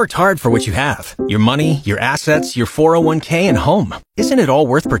Worked hard for what you have. Your money, your assets, your 401k, and home. Isn't it all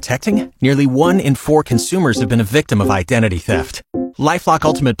worth protecting? Nearly 1 in 4 consumers have been a victim of identity theft. LifeLock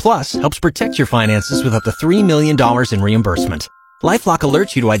Ultimate Plus helps protect your finances with up to $3 million in reimbursement. LifeLock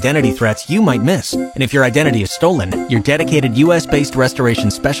alerts you to identity threats you might miss. And if your identity is stolen, your dedicated U.S.-based restoration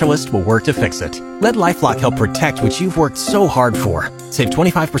specialist will work to fix it. Let LifeLock help protect what you've worked so hard for. Save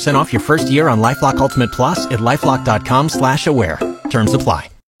 25% off your first year on LifeLock Ultimate Plus at LifeLock.com/aware. Terms apply.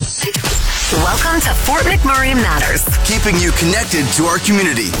 Welcome to Fort McMurray Matters. Keeping you connected to our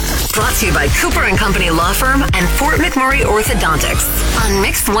community. Brought to you by Cooper & Company Law Firm and Fort McMurray Orthodontics on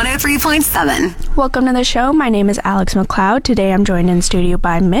Mix 103.7. Welcome to the show. My name is Alex McLeod. Today I'm joined in studio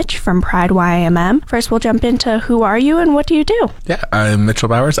by Mitch from Pride YMM. First, we'll jump into who are you and what do you do? Yeah, I'm Mitchell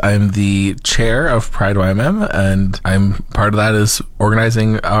Bowers. I'm the chair of Pride YMM, and I'm part of that is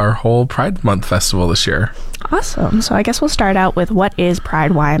organizing our whole Pride Month festival this year. Awesome. So I guess we'll start out with what is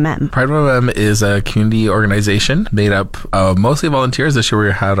Pride YMM? Pride YMM is a community organization made up of mostly volunteers. This year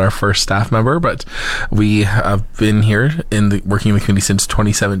we had our first staff member, but we have been here working in the community since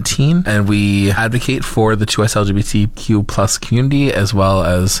 2017, and we advocate for the 2S LGBTQ plus community, as well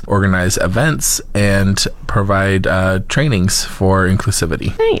as organize events and provide trainings for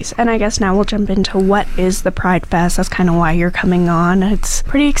inclusivity. Nice. And I guess now we'll jump into what is the Pride Fest. That's kind of why you're coming on. It's a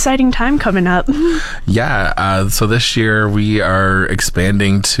pretty exciting time coming up. Yeah. So this year we are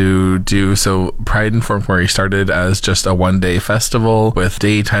expanding to so Pride in Fort McMurray started as just a one-day festival with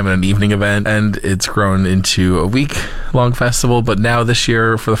daytime and an evening event, and it's grown into a week-long festival. But now this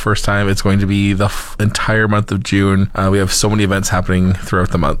year, for the first time, it's going to be the entire month of June. We have so many events happening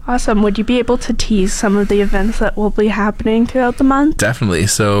throughout the month. Awesome. Would you be able to tease some of the events that will be happening throughout the month? Definitely.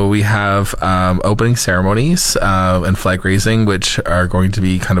 So we have opening ceremonies and flag raising, which are going to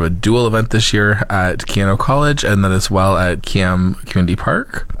be kind of a dual event this year at Keano College, and then as well at Kiam Community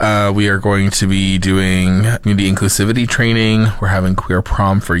Park. We are going to be doing community inclusivity training. We're having queer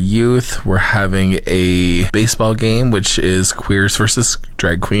prom for youth. We're having a baseball game, which is queers versus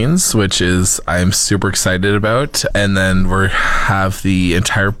drag queens, which is I'm super excited about. And then we have the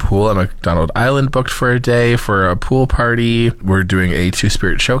entire pool at McDonald Island booked for a day for a pool party. We're doing a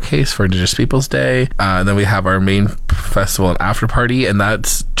Two-Spirit showcase for Indigenous Peoples Day. And then we have our main festival and after party, and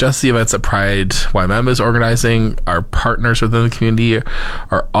that's just the events that Pride YMM is organizing. Our partners within the community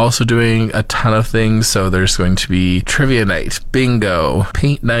are also doing a ton of things. So there's going to be trivia night, bingo,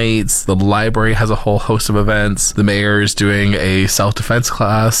 paint nights. The library has a whole host of events. The mayor is doing a self-defense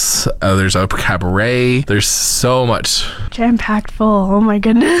class. There's a cabaret. There's so much. Jam-packed full. Oh my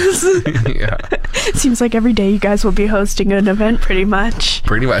goodness. Yeah. Seems like every day you guys will be hosting an event pretty much.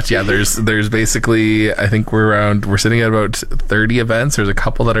 Pretty much, yeah. There's basically, I think we're sitting at about 30 events. There's a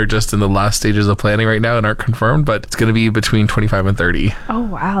couple that are just in the last stages of planning right now and aren't confirmed, but it's going to be between 25 and 30. Oh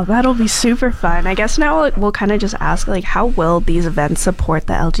wow, that'll be super fun. I guess now we'll kind of just ask, like, how will these events support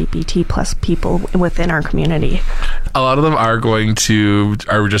the LGBT plus people within our community? A lot of them are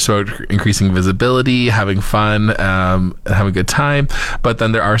just about increasing visibility, having fun, and having a good time. But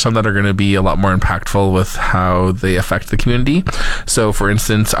then there are some that are going to be a lot more impactful with how they affect the community. So for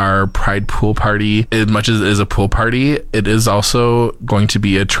instance, our Pride pool party, as much as it is a pool party, it is also going to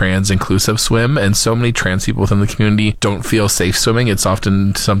be a trans inclusive swim. And so many trans people within the community don't feel safe swimming. It's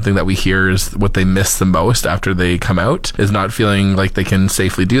often something that we hear is what they miss the most after they come out, is not feeling like they can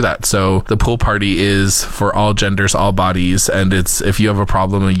safely do that. So the pool party is for all genders, all bodies, and it's if you have a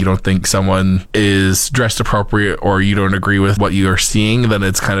problem and you don't think someone is dressed appropriate or you don't agree with what you are seeing, then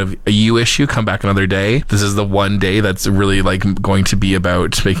it's kind of a you issue. Come back another day. This is the one day that's really going to be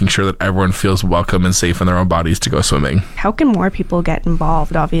about making sure that everyone feels welcome and safe in their own bodies to go swimming. How can more people get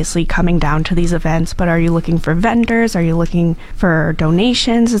involved? Obviously coming down to these events, but are you looking for vendors? Are you looking for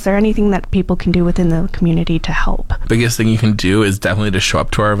donations? Is there anything that people can do within the community to help? Biggest thing you can do is definitely to show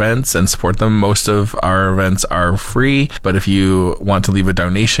up to our events and support them. Most of our events are free, but if you want to leave a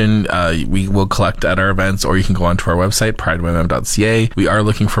donation, we will collect at our events, or you can go onto our website, prideymm.ca. We are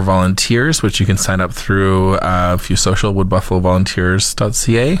looking for volunteers, which you can sign up through Few Social,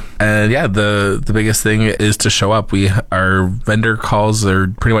 woodbuffalovolunteers.ca. And yeah, the biggest thing is to show up. Our vendor calls are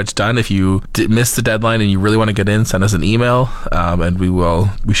pretty much done. If you miss the deadline and you really want to get in, send us an email, and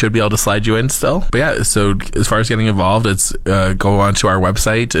we should be able to slide you in still. But yeah, so as far as getting involved, it's go onto our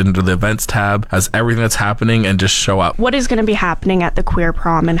website and the events tab has everything that's happening, and just show up. What is going to be happening at the queer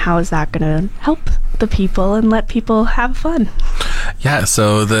prom, and how is that going to help the people and let people have fun? Yeah,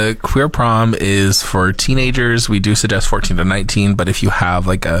 so the queer prom is for teenagers. We do suggest 14 to 19, but if you have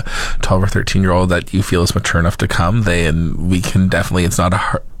like a 12 or 13 year old that you feel is mature enough to come, then we can definitely, it's not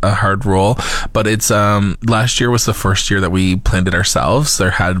a hard role, but it's last year was the first year that we planned it ourselves.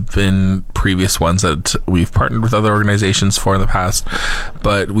 There had been previous ones that we've partnered with other organizations for in the past,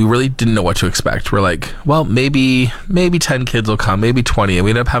 but we really didn't know what to expect. We're like, well, maybe 10 kids will come, maybe 20, and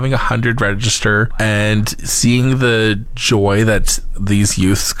we ended up having 100 register, and seeing the joy that these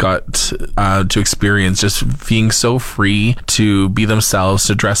youths got to experience, just being so free to be themselves,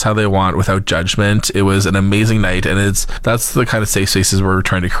 to dress how they want without judgment. It was an amazing night, and that's the kind of safe spaces we're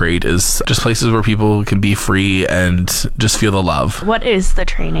trying to create, is just places where people can be free and just feel the love. What is the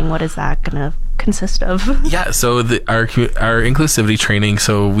training? What is that gonna consist of? Yeah, so our inclusivity training,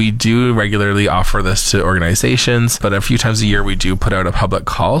 so we do regularly offer this to organizations, but a few times a year we do put out a public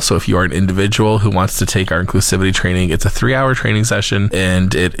call. So if you are an individual who wants to take our inclusivity training, it's a 3-hour training session,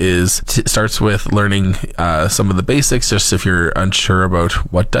 and it starts with learning some of the basics, just if you're unsure about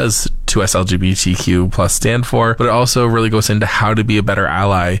what does 2S LGBTQ plus stand for, but it also really goes into how to be a better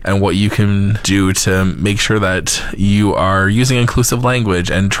ally and what you can do to make sure that you are using inclusive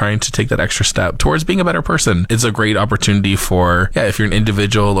language and trying to take that extra step towards being a better person. It's a great opportunity for, if you're an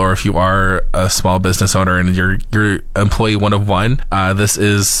individual or if you are a small business owner and you're employee one of one,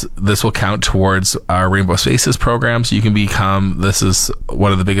 this will count towards our Rainbow Spaces program. So you can this is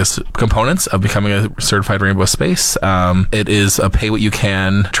one of the biggest components of becoming a certified Rainbow Space. It is a pay what you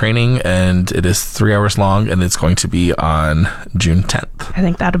can training, and it is 3 hours long, and it's going to be on June 10th. I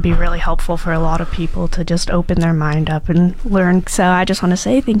think that would be really helpful for a lot of people to just open their mind up and learn. So I just want to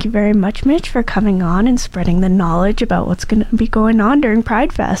say thank you very much, Mitch, for coming on and spreading the knowledge about what's going to be going on during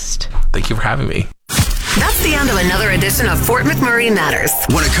Pride Fest. Thank you for having me. That's the end of another edition of Fort McMurray Matters.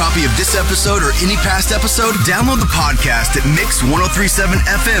 Want a copy of this episode or any past episode? Download the podcast at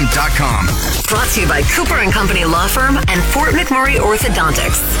mix1037fm.com. Brought to you by Cooper and Company Law Firm and Fort McMurray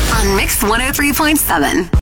Orthodontics on Mix 103.7.